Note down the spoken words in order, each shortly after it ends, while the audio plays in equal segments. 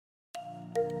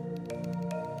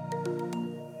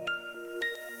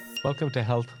Welcome to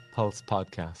Health Pulse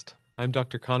Podcast. I'm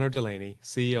Dr. Connor Delaney,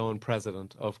 CEO and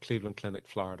President of Cleveland Clinic,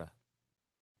 Florida.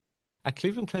 At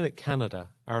Cleveland Clinic Canada,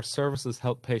 our services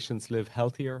help patients live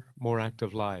healthier, more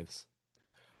active lives.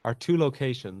 Our two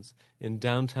locations in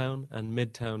downtown and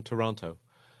midtown Toronto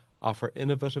offer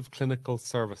innovative clinical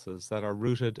services that are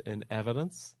rooted in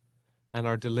evidence and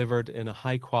are delivered in a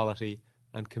high quality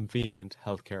and convenient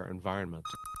healthcare environment.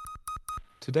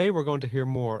 Today, we're going to hear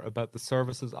more about the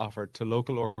services offered to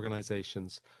local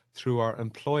organizations through our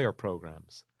employer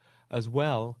programs, as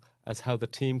well as how the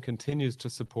team continues to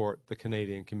support the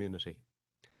Canadian community.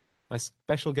 My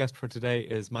special guest for today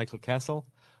is Michael Kessel.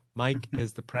 Mike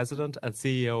is the President and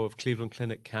CEO of Cleveland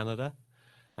Clinic Canada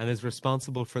and is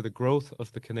responsible for the growth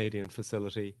of the Canadian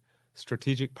facility,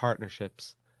 strategic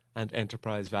partnerships, and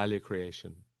enterprise value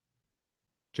creation.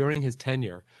 During his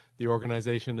tenure, the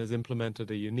organization has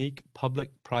implemented a unique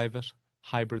public-private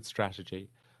hybrid strategy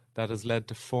that has led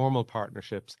to formal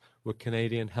partnerships with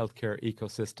Canadian healthcare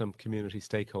ecosystem community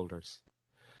stakeholders.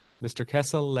 Mr.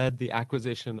 Kessel led the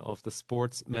acquisition of the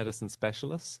Sports Medicine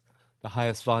Specialists, the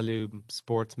highest volume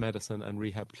sports medicine and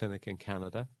rehab clinic in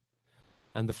Canada,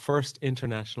 and the first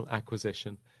international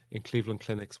acquisition in Cleveland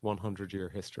Clinic's 100-year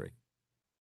history.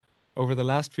 Over the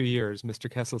last few years, Mr.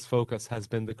 Kessel's focus has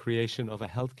been the creation of a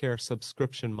healthcare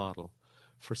subscription model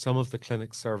for some of the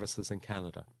clinic services in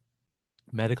Canada,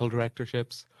 medical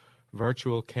directorships,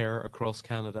 virtual care across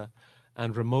Canada,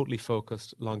 and remotely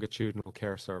focused longitudinal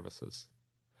care services.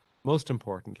 Most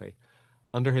importantly,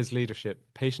 under his leadership,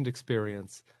 patient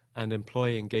experience and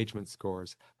employee engagement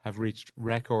scores have reached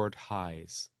record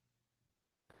highs.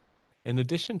 In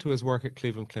addition to his work at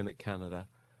Cleveland Clinic Canada,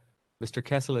 Mr.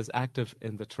 Kessel is active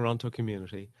in the Toronto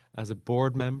community as a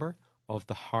board member of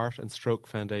the Heart and Stroke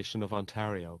Foundation of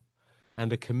Ontario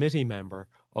and a committee member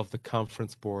of the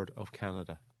Conference Board of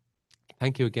Canada.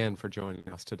 Thank you again for joining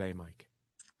us today, Mike.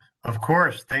 Of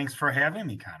course. Thanks for having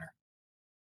me, Connor.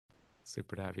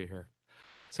 Super to have you here.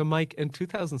 So, Mike, in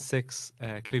 2006,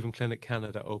 Cleveland Clinic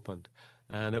Canada opened,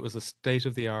 and it was a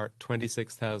state-of-the-art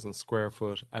 26,000 square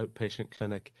foot outpatient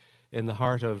clinic in the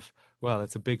heart of, well,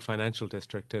 it's a big financial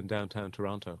district in downtown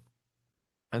Toronto.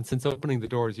 And since opening the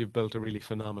doors, you've built a really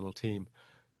phenomenal team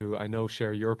who I know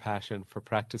share your passion for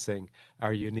practicing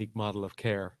our unique model of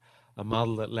care, a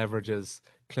model that leverages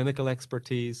clinical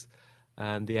expertise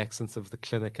and the excellence of the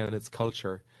clinic and its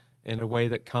culture in a way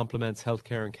that complements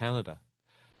healthcare in Canada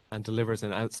and delivers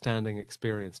an outstanding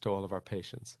experience to all of our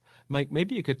patients. Mike,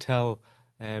 maybe you could tell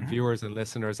viewers and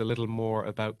listeners a little more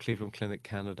about Cleveland Clinic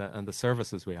Canada and the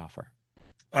services we offer.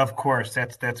 Of course,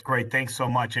 that's great. Thanks so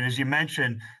much. And as you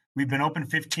mentioned, we've been open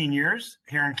 15 years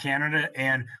here in Canada,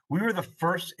 and we were the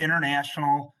first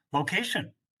international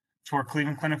location for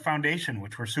Cleveland Clinic Foundation,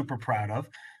 which we're super proud of.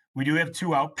 We do have two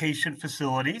outpatient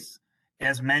facilities,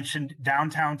 as mentioned,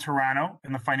 downtown Toronto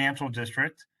in the financial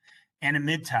district and in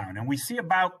Midtown. And we see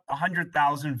about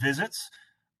 100,000 visits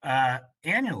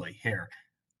annually here.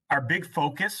 Our big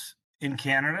focus in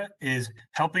Canada is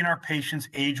helping our patients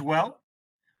age well,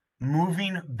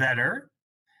 moving better,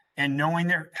 and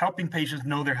helping patients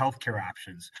know their healthcare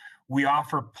options. We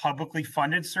offer publicly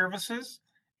funded services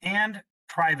and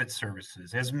private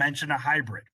services, as mentioned, a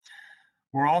hybrid.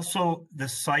 We're also the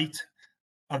site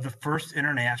of the first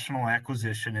international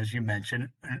acquisition, as you mentioned,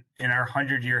 in our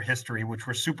 100-year history, which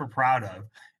we're super proud of.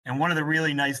 And one of the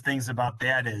really nice things about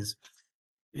that is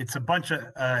it's a bunch of,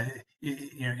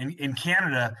 in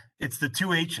Canada, it's the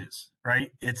two H's,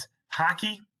 right? It's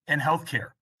hockey and healthcare.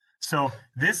 So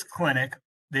this clinic,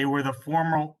 they were the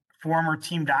former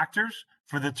team doctors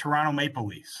for the Toronto Maple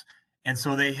Leafs. And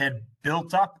so they had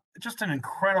built up just an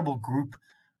incredible group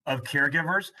of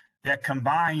caregivers that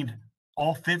combined,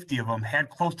 all 50 of them had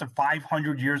close to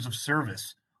 500 years of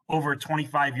service over a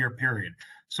 25-year period.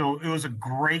 So it was a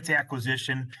great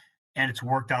acquisition, and it's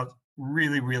worked out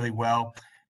really, really well.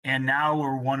 And now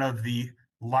we're one of the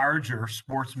larger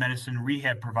sports medicine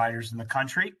rehab providers in the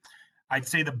country. I'd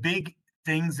say the big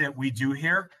things that we do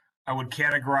here, I would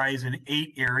categorize in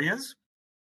 8 areas.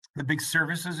 The big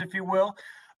services, if you will,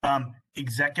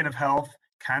 executive health,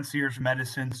 concierge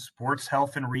medicine, sports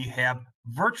health and rehab,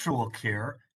 virtual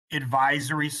care,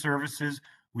 advisory services.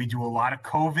 We do a lot of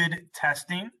COVID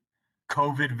testing,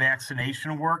 COVID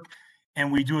vaccination work,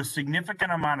 and we do a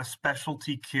significant amount of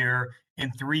specialty care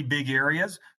in 3 big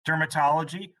areas: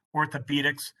 dermatology,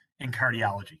 orthopedics, and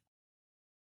cardiology.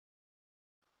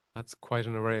 That's quite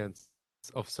an array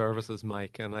of services,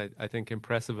 Mike, and I think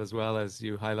impressive as well as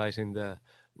you highlighting the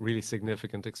really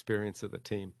significant experience of the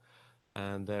team.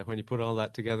 And when you put all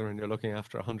that together and you're looking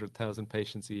after 100,000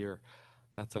 patients a year,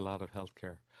 that's a lot of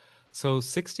healthcare. So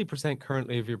 60%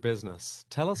 currently of your business.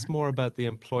 Tell us more about the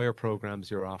employer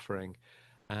programs you're offering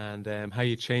and how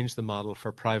you change the model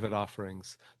for private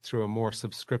offerings through a more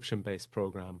subscription-based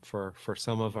program for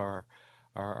some of our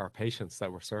patients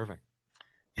that we're serving.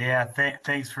 Yeah,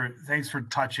 thanks for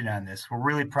touching on this. We're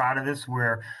really proud of this.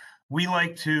 Where we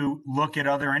like to look at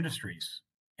other industries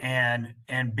and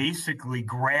basically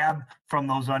grab from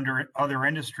those other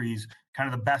industries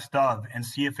kind of the best of and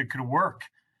see if it could work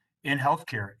in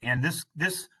healthcare. And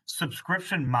this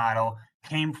subscription model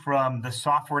came from the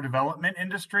software development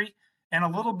industry and a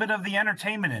little bit of the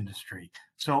entertainment industry.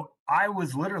 So I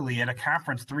was literally at a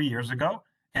conference 3 years ago,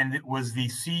 and it was the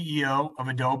CEO of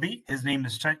Adobe. His name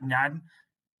is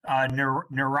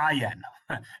Narayan.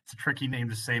 It's a tricky name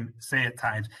to say at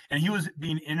times. And he was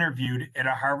being interviewed at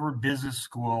a Harvard Business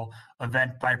School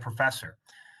event by a professor.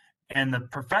 And the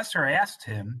professor asked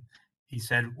him, he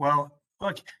said, well,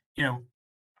 look, you know,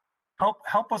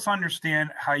 help us understand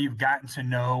how you've gotten to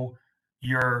know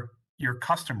your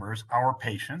customers, our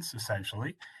patients,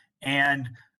 essentially, and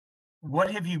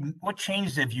what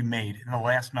changes have you made in the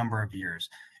last number of years?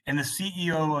 And the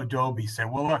CEO of Adobe said,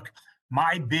 well, look,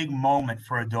 my big moment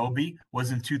for Adobe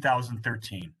was in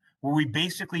 2013, where we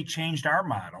basically changed our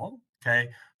model, okay,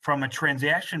 from a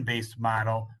transaction-based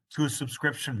model to a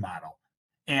subscription model.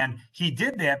 And he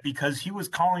did that because he was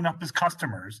calling up his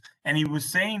customers and he was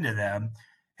saying to them,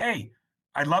 hey,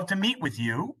 I'd love to meet with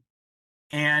you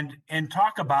and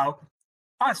talk about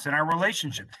us and our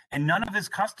relationship. And none of his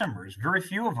customers, very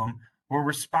few of them, were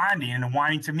responding and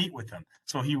wanting to meet with him.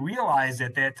 So he realized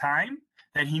at that time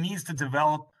that he needs to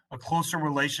develop a closer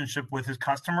relationship with his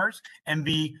customers and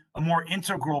be a more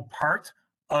integral part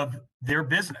of their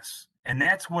business. And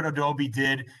that's what Adobe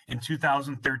did in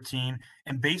 2013.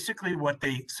 And basically what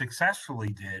they successfully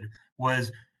did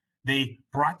was they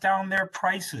brought down their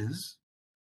prices.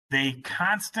 They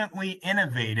constantly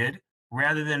innovated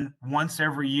rather than once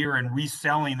every year and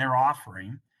reselling their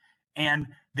offering. And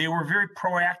they were very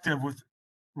proactive with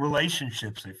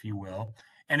relationships, if you will.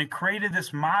 And it created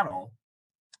this model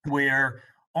where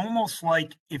almost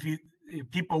like if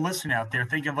people listen out there,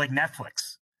 think of like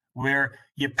Netflix, where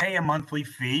you pay a monthly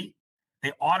fee,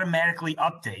 they automatically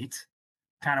update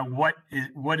kind of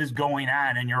what is going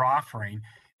on in your offering,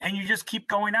 and you just keep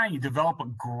going on. You develop a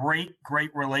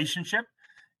great relationship.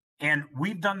 And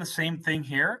we've done the same thing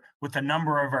here with a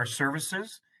number of our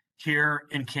services here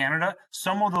in Canada.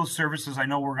 Some of those services I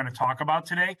know we're going to talk about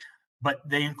today, but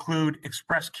they include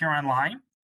Express Care Online,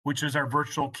 which is our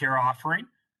virtual care offering,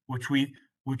 which we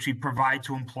provide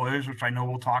to employers, which I know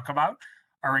we'll talk about,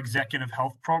 our executive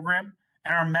health program,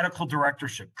 and our medical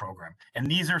directorship program. And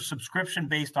these are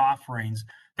subscription-based offerings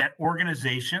that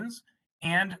organizations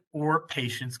and or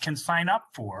patients can sign up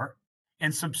for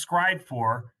and subscribe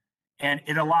for. And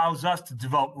it allows us to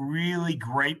develop really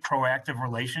great proactive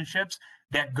relationships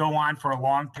that go on for a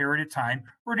long period of time,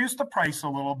 reduce the price a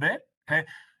little bit, okay,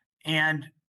 and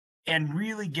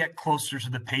really get closer to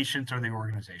the patient or the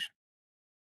organization.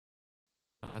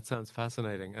 That sounds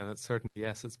fascinating. And it's certainly,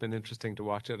 yes, it's been interesting to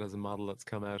watch it as a model that's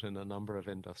come out in a number of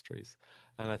industries.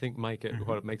 And I think, Mike,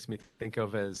 what it makes me think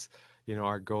of is, you know,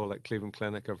 our goal at Cleveland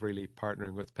Clinic of really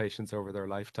partnering with patients over their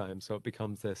lifetime. So it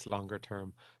becomes this longer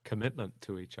term commitment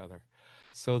to each other.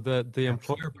 So the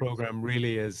employer program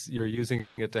really is you're using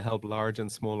it to help large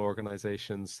and small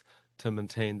organizations to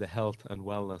maintain the health and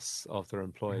wellness of their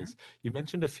employees. You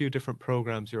mentioned a few different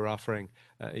programs you're offering.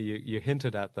 You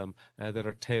hinted at them that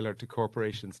are tailored to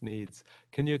corporations' needs.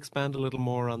 Can you expand a little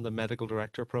more on the medical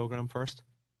director program first?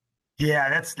 Yeah,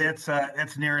 that's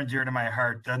near and dear to my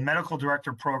heart. The medical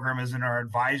director program is in our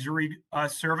advisory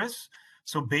service.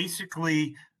 So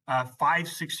basically, 5,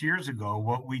 6 years ago,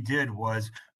 what we did was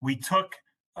we took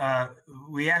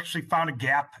we actually found a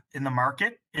gap in the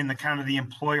market, in the kind of the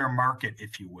employer market,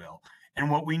 if you will. And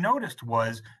what we noticed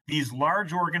was these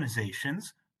large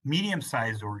organizations,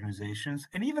 medium-sized organizations,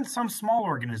 and even some small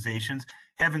organizations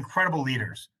have incredible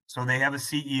leaders. So they have a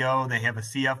CEO, they have a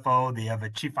CFO, they have a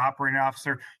chief operating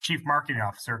officer, chief marketing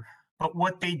officer. But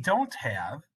what they don't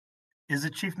have is a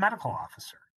chief medical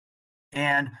officer.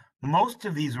 And most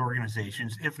of these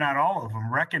organizations, if not all of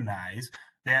them, recognize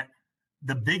that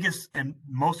the biggest and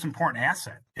most important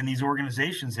asset in these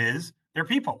organizations is their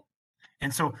people.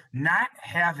 And so not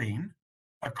having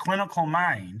a clinical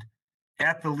mind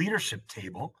at the leadership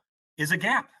table is a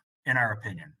gap, in our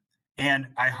opinion. And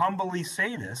I humbly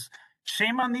say this,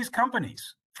 shame on these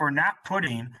companies for not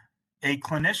putting a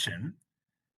clinician,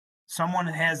 someone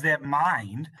who has that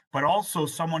mind, but also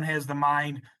someone has the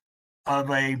mind of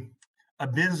a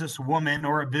businesswoman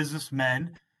or a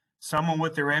businessman, someone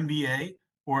with their MBA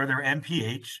or their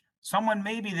MPH, someone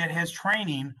maybe that has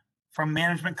training from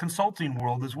management consulting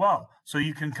world as well. So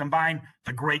you can combine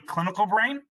the great clinical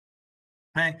brain,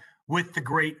 okay, with the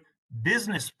great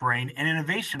business brain and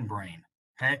innovation brain.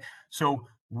 Okay. So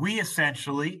we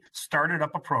essentially started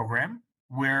up a program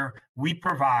where we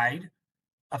provide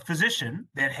a physician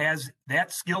that has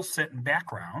that skill set and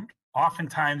background,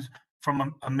 oftentimes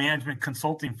from a management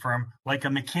consulting firm like a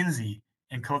McKinsey,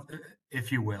 and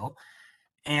if you will.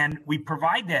 And we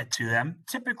provide that to them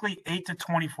typically 8 to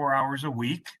 24 hours a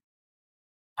week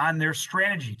on their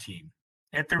strategy team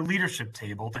at their leadership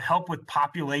table to help with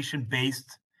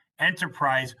population-based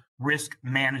enterprise risk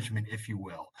management, if you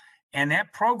will. And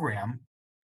that program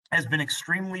has been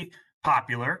extremely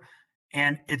popular,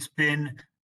 and it's been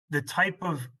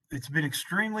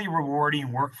extremely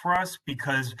rewarding work for us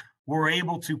because we're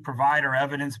able to provide our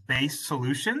evidence-based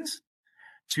solutions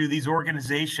to these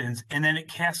organizations, and then it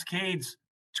cascades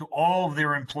to all of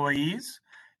their employees.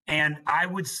 And I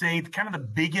would say kind of the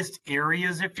biggest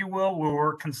areas, if you will, where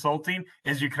we're consulting,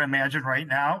 as you can imagine right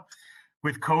now,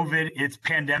 with COVID, it's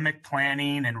pandemic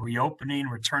planning and reopening,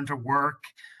 return to work.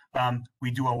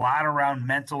 We do a lot around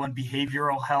mental and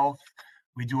behavioral health.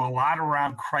 We do a lot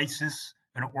around crisis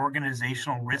and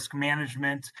organizational risk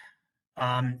management.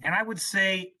 And I would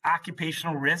say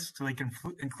occupational risks, like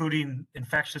including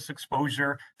infectious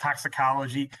exposure,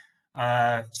 toxicology.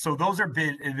 So those have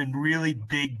been really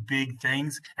big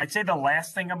things. I'd say the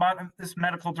last thing about this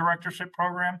medical directorship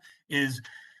program is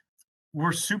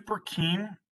we're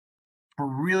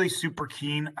really super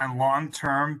keen on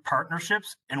long-term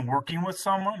partnerships and working with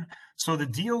someone. So the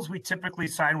deals we typically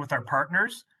sign with our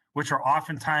partners, which are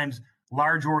oftentimes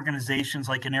large organizations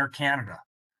like an Air Canada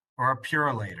or a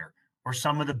Purolator or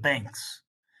some of the banks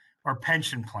or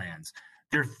pension plans,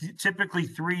 they're typically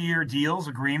 3-year deals,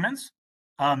 agreements,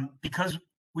 because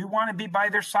we want to be by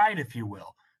their side, if you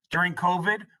will. During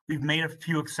COVID, we've made a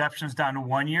few exceptions down to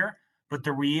 1 year, but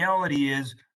the reality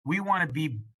is we want to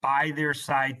be by their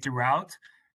side throughout,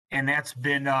 and that's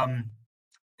been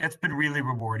really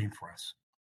rewarding for us.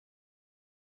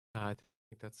 I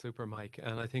think that's super, Mike.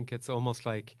 And I think it's almost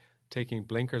like taking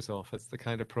blinkers off. It's the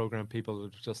kind of program people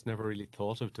have just never really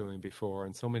thought of doing before.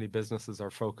 And so many businesses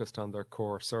are focused on their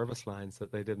core service lines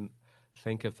that they didn't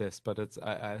think of this. But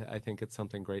I think it's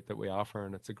something great that we offer,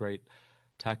 and it's a great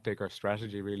tactic or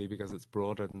strategy, really, because it's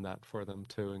broader than that for them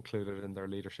to include it in their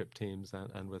leadership teams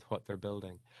and with what they're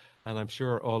building. And I'm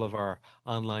sure all of our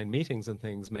online meetings and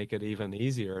things make it even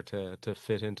easier to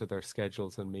fit into their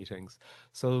schedules and meetings.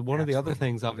 So one of the other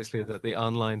things, obviously, that the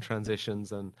online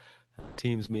transitions and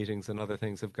Teams meetings and other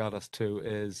things have got us to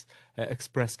is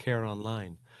Express Care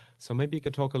Online. So maybe you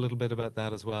could talk a little bit about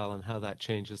that as well and how that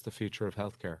changes the future of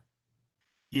healthcare.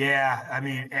 Yeah, I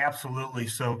mean, absolutely.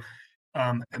 So,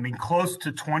 close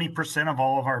to 20% of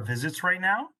all of our visits right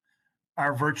now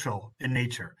are virtual in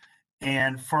nature.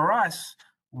 And for us,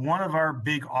 one of our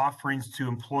big offerings to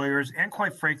employers and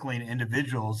quite frankly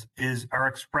individuals is our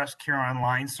Express Care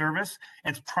Online service.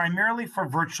 It's primarily for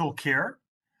virtual care.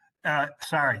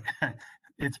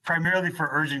 It's primarily for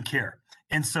urgent care.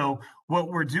 And so what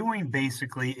we're doing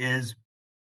basically is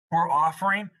we're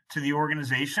offering to the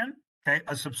organization, okay,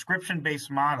 a subscription-based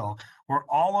model where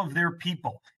all of their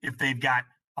people, if they've got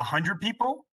 100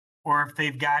 people or if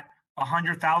they've got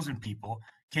 100,000 people,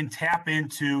 can tap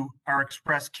into our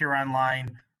Express Care Online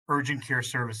urgent care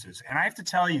services. And I have to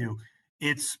tell you,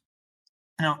 it's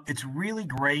really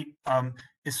great,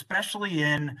 especially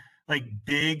in like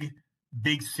big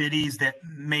cities that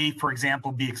may, for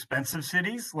example, be expensive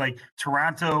cities like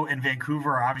Toronto and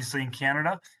Vancouver are obviously in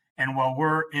Canada. And while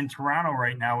we're in Toronto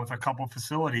right now with a couple of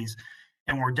facilities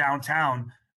and we're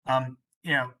downtown,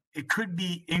 it could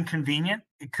be inconvenient.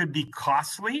 It could be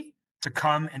costly to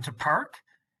come and to park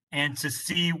and to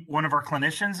see one of our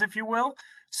clinicians, if you will.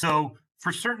 So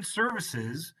for certain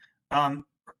services,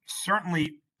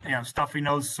 certainly, stuffy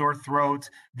nose, sore throat,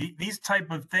 these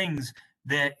type of things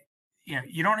that,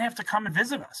 you don't have to come and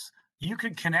visit us. You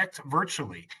can connect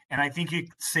virtually. And I think it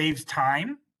saves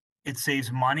time. It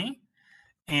saves money.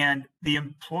 And the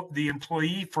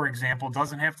employee, for example,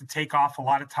 doesn't have to take off a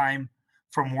lot of time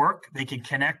from work. They can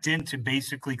connect into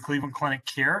basically Cleveland Clinic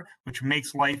Care, which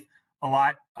makes life a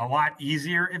lot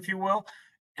easier, if you will.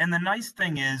 And the nice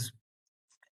thing is,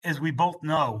 as we both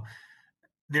know,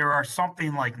 there are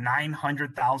something like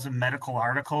 900,000 medical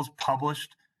articles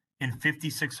published in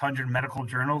 5,600 medical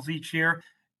journals each year.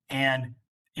 And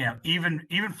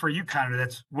even for you, Connor,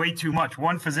 that's way too much.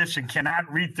 One physician cannot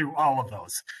read through all of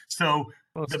those. So,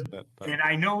 and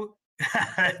I know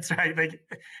that's right.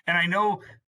 And I know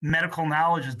medical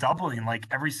knowledge is doubling like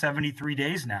every 73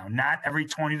 days now, not every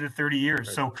 20 to 30 years.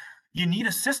 Right. So you need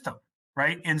a system,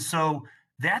 right? And so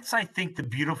that's, I think, the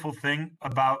beautiful thing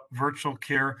about virtual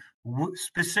care,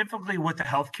 specifically with the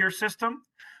healthcare system.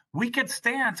 We could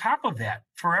stay on top of that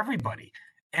for everybody,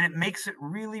 and it makes it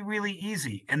really, really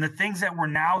easy. And the things that we're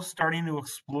now starting to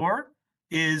explore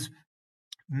is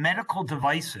medical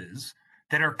devices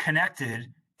that are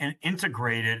connected and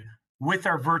integrated with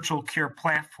our virtual care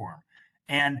platform.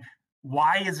 And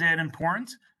why is that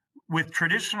important? With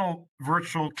traditional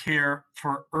virtual care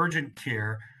for urgent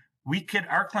care,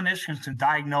 our clinicians can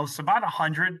diagnose about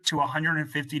 100 to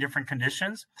 150 different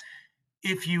conditions.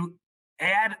 If you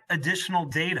add additional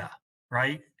data,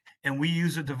 right? And we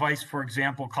use a device, for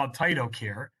example, called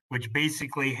TytoCare, which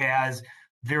basically has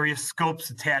various scopes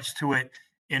attached to it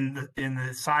in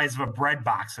the size of a bread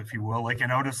box, if you will, like an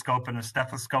otoscope and a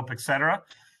stethoscope, et cetera.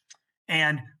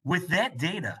 And with that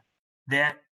data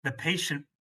that the patient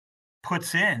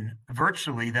puts in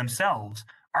virtually themselves,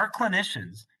 our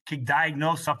clinicians can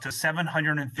diagnose up to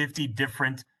 750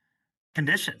 different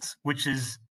conditions, which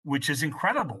is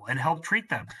incredible, and help treat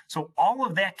them. So all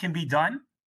of that can be done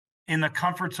in the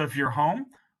comforts of your home,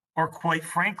 or quite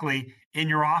frankly, in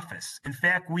your office. In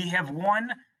fact, we have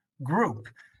one group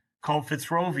called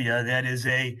Fitzrovia that is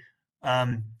a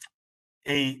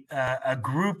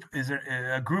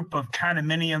group of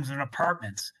condominiums and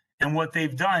apartments. And what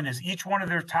they've done is each one of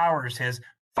their towers has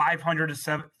 500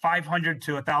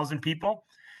 to 1,000 people.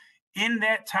 In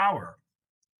that tower,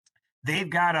 they've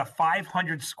got a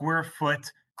 500 square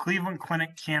foot Cleveland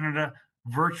Clinic Canada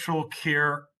virtual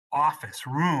care office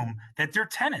room that their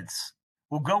tenants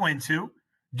will go into,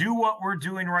 do what we're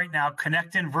doing right now,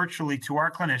 connect in virtually to our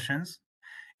clinicians.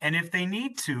 And if they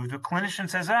need to, the clinician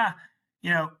says,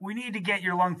 we need to get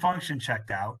your lung function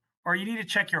checked out, or you need to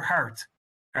check your heart,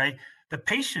 right? The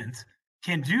patient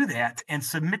can do that and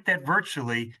submit that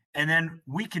virtually, and then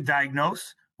we could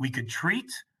diagnose, we could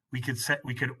treat, we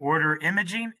could order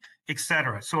imaging,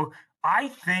 etc. So I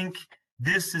think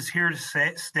this is here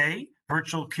to stay,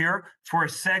 virtual care, for a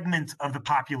segment of the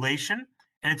population,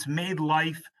 and it's made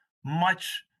life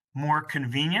much more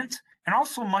convenient and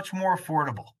also much more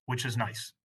affordable, which is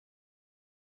nice.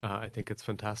 I think it's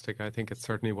fantastic. I think it's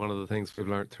certainly one of the things we've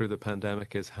learned through the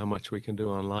pandemic is how much we can do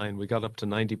online. We got up to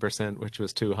 90%, which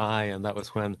was too high, and that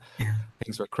was when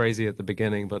things were crazy at the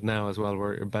beginning. But now as well,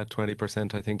 we're about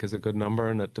 20%, I think, is a good number,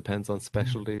 and it depends on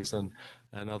specialties and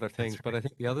other things. But I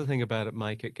think the other thing about it,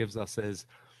 Mike, it gives us is,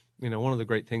 one of the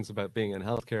great things about being in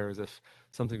healthcare is if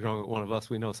something's wrong with one of us,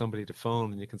 we know somebody to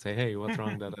phone, and you can say, hey, what's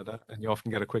wrong, da, da, da, and you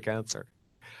often get a quick answer.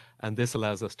 And this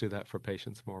allows us to do that for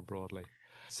patients more broadly.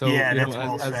 So, that's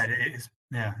well said.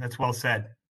 That's well said.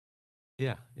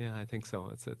 Yeah, I think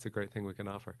so. It's a great thing we can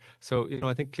offer. So,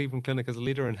 I think Cleveland Clinic as a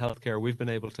leader in healthcare, we've been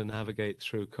able to navigate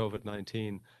through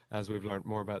COVID-19 as we've learned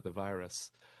more about the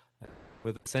virus.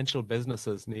 With essential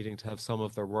businesses needing to have some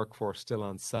of their workforce still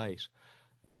on site,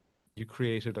 you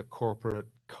created a corporate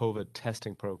COVID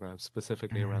testing program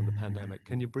specifically around the pandemic.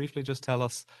 Can you briefly just tell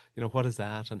us, what is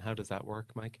that and how does that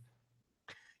work, Mike?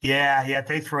 Yeah.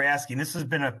 Thanks for asking. This has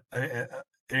been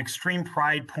an extreme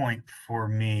pride point for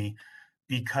me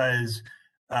because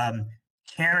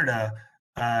Canada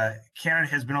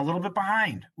has been a little bit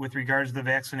behind with regards to the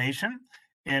vaccination,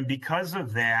 and because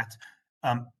of that,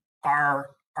 our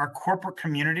corporate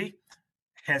community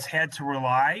has had to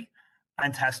rely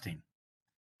on testing.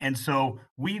 And so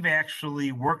we've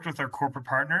actually worked with our corporate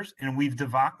partners, and we've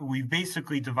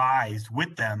basically devised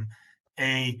with them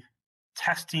a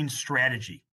testing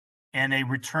strategy and a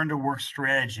return to work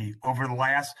strategy over the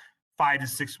last 5 to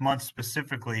 6 months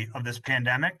specifically of this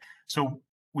pandemic. So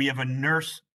we have a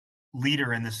nurse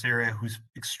leader in this area who's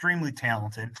extremely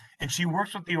talented, and she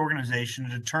works with the organization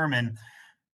to determine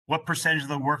what percentage of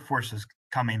the workforce is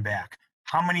coming back.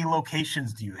 How many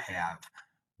locations do you have?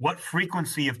 What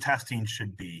frequency of testing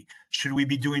should be? Should we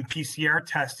be doing PCR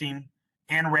testing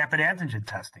and rapid antigen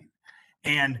testing?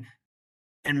 And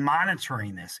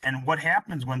monitoring this. And what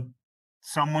happens when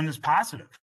someone is positive?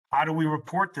 How do we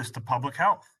report this to public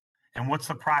health? And what's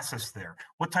the process there?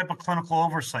 What type of clinical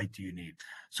oversight do you need?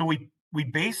 So we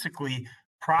basically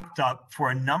propped up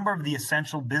for a number of the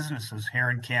essential businesses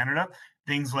here in Canada,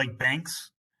 things like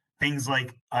banks, things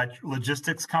like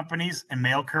logistics companies and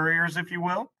mail couriers, if you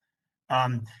will,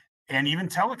 and even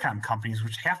telecom companies,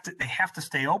 which have to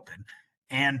stay open.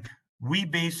 And we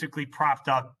basically propped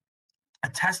up a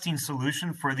testing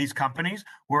solution for these companies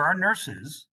where our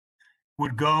nurses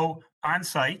would go on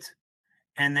site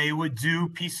and they would do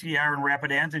PCR and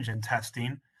rapid antigen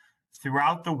testing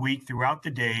throughout the week, throughout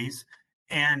the days,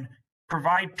 and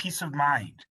provide peace of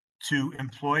mind to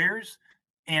employers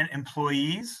and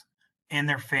employees and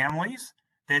their families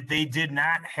that they did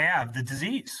not have the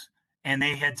disease. and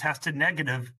they had tested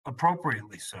negative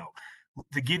appropriately. So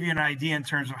to give you an idea in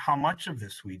terms of how much of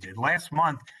this we did, last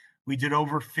month we did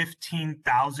over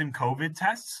 15,000 COVID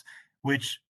tests,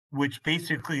 which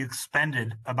basically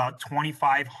expended about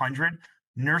 2,500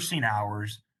 nursing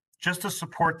hours just to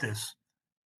support this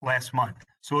last month.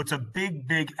 So it's a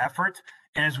big effort.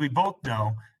 And as we both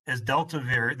know, as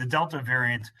the Delta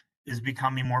variant is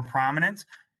becoming more prominent,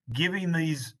 giving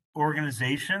these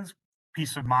organizations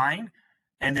peace of mind,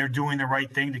 and they're doing the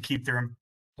right thing to keep their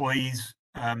employees'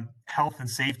 health and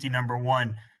safety number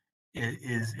one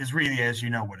is really, as you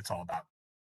know, what it's all about.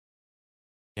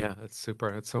 Yeah, it's super.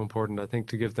 It's so important, I think,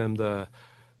 to give them the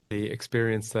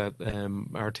experience that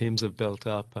our teams have built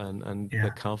up, and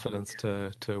the confidence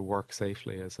to work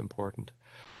safely is important.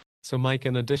 So, Mike,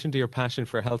 in addition to your passion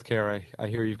for healthcare, I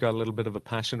hear you've got a little bit of a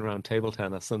passion around table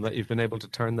tennis, and that you've been able to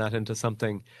turn that into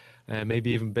something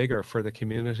maybe even bigger for the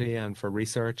community and for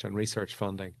research and research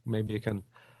funding. Maybe you can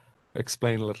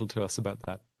explain a little to us about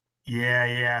that.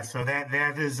 Yeah. So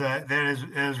that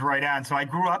is right on. So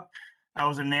I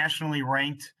was a nationally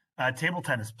ranked table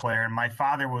tennis player, and my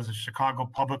father was a Chicago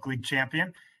Public League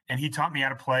champion, and he taught me how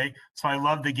to play. So I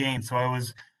loved the game. So I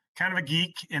was kind of a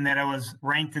geek in that I was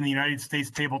ranked in the United States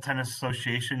Table Tennis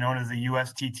Association, known as the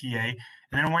USTTA.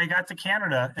 And then when I got to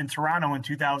Canada in Toronto in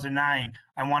 2009,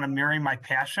 I want to marry my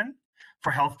passion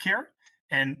for healthcare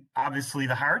and obviously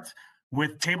the heart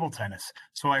with table tennis.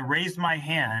 So I raised my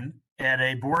hand at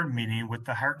a board meeting with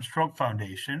the Heart and Stroke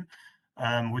Foundation,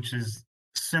 which is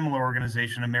a similar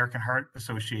organization, American Heart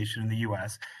Association in the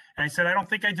US. And I said, I don't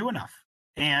think I do enough.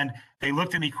 And they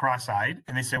looked at me cross-eyed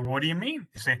and they said, well, what do you mean?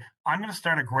 They say, I'm going to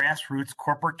start a grassroots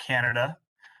corporate Canada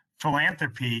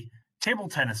philanthropy table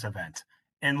tennis event.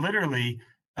 And literally,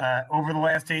 over the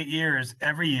last 8 years,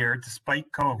 every year,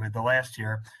 despite COVID, the last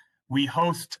year, we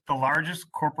host the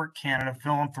largest corporate Canada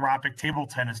philanthropic table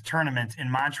tennis tournament in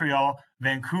Montreal,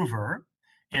 Vancouver,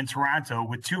 and Toronto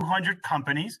with 200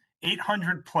 companies,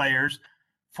 800 players,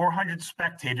 400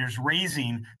 spectators,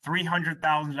 raising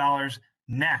 $300,000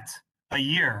 net a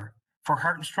year for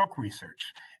heart and stroke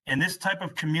research. And this type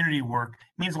of community work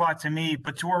means a lot to me,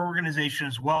 but to our organization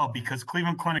as well, because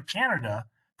Cleveland Clinic Canada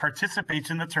participates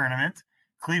in the tournament.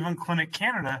 Cleveland Clinic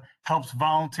Canada helps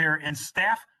volunteer and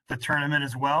staff the tournament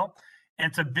as well. And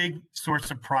it's a big source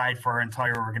of pride for our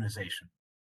entire organization.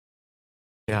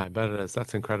 Yeah, I bet it is.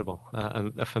 That's incredible,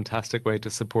 and a fantastic way to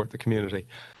support the community.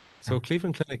 So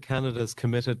Cleveland Clinic Canada is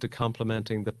committed to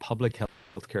complementing the public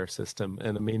healthcare system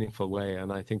in a meaningful way,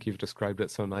 and I think you've described it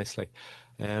so nicely,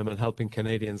 and helping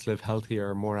Canadians live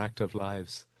healthier, more active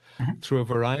lives. Through a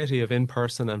variety of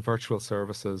in-person and virtual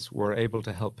services, we're able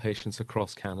to help patients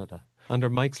across Canada. Under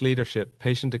Mike's leadership,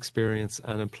 patient experience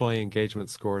and employee engagement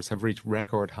scores have reached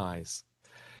record highs.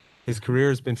 His career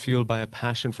has been fueled by a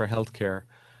passion for healthcare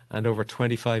and over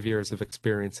 25 years of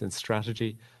experience in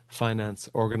strategy, finance,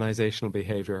 organizational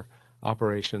behavior,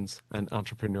 operations, and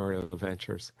entrepreneurial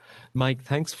ventures. Mike,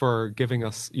 thanks for giving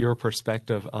us your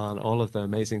perspective on all of the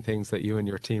amazing things that you and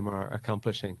your team are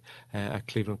accomplishing at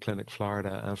Cleveland Clinic,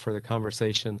 Florida, and for the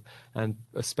conversation, and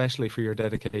especially for your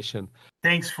dedication.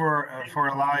 Thanks for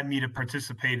allowing me to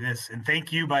participate in this. And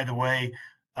thank you, by the way,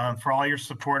 for all your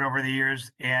support over the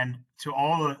years, and to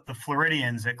all the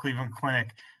Floridians at Cleveland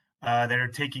Clinic that are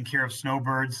taking care of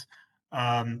snowbirds.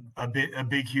 A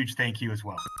big, huge thank you as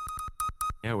well.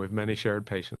 Yeah, we have many shared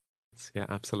patients. Yeah,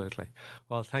 absolutely.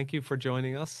 Well, thank you for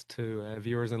joining us, to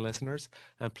viewers and listeners,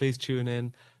 and please tune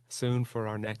in soon for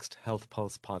our next Health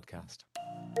Pulse podcast.